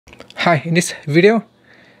Hi, in this video,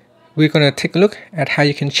 we're going to take a look at how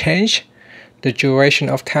you can change the duration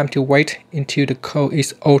of time to wait until the code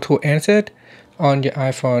is auto-answered on your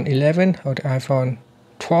iPhone 11 or the iPhone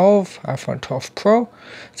 12, iPhone 12 Pro.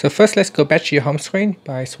 So first, let's go back to your home screen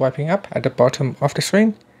by swiping up at the bottom of the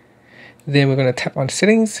screen. Then we're going to tap on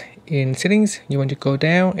Settings. In Settings, you want to go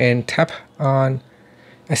down and tap on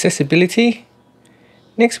Accessibility.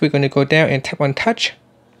 Next, we're going to go down and tap on Touch.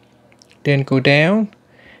 Then go down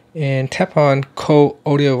and tap on Code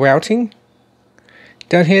Audio Routing.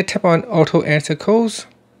 Down here, tap on Auto Answer Calls.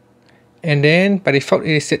 And then by default, it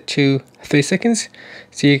is set to 3 seconds.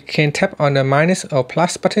 So you can tap on the minus or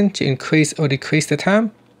plus button to increase or decrease the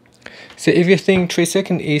time. So if you think 3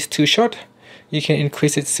 seconds is too short, you can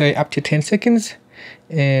increase it, say, up to 10 seconds.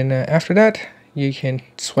 And after that, you can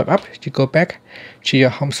swipe up to go back to your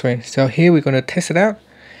home screen. So here we're going to test it out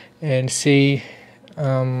and see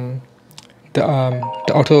the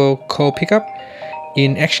auto call pickup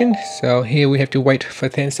in action. So here we have to wait for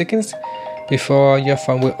 10 seconds before your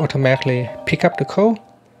phone will automatically pick up the call.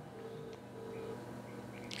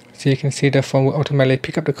 So you can see the phone will automatically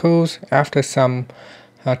pick up the calls after some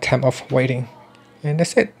time of waiting. And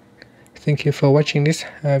that's it. Thank you for watching this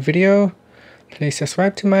video. Please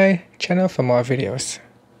subscribe to my channel for more videos.